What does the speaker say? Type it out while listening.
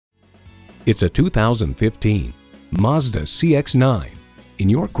It's a 2015 Mazda CX-9. In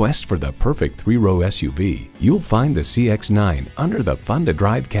your quest for the perfect three-row SUV, you'll find the CX-9 under the fun to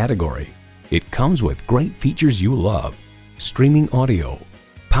drive category. It comes with great features you love: streaming audio,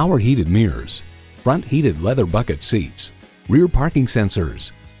 power heated mirrors, front heated leather bucket seats, rear parking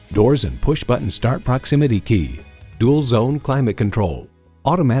sensors, doors and push-button start proximity key, dual zone climate control,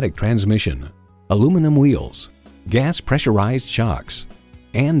 automatic transmission, aluminum wheels, gas pressurized shocks,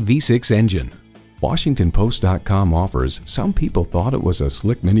 and V6 engine. WashingtonPost.com offers some people thought it was a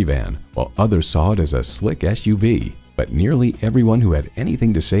slick minivan, while others saw it as a slick SUV. But nearly everyone who had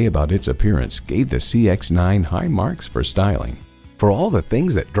anything to say about its appearance gave the CX-9 high marks for styling. For all the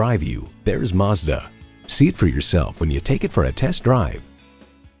things that drive you, there's Mazda. See it for yourself when you take it for a test drive.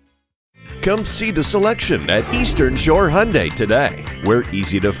 Come see the selection at Eastern Shore Hyundai today. We're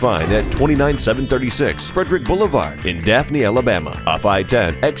easy to find at 29736 Frederick Boulevard in Daphne, Alabama, off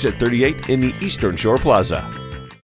I-10, exit 38 in the Eastern Shore Plaza.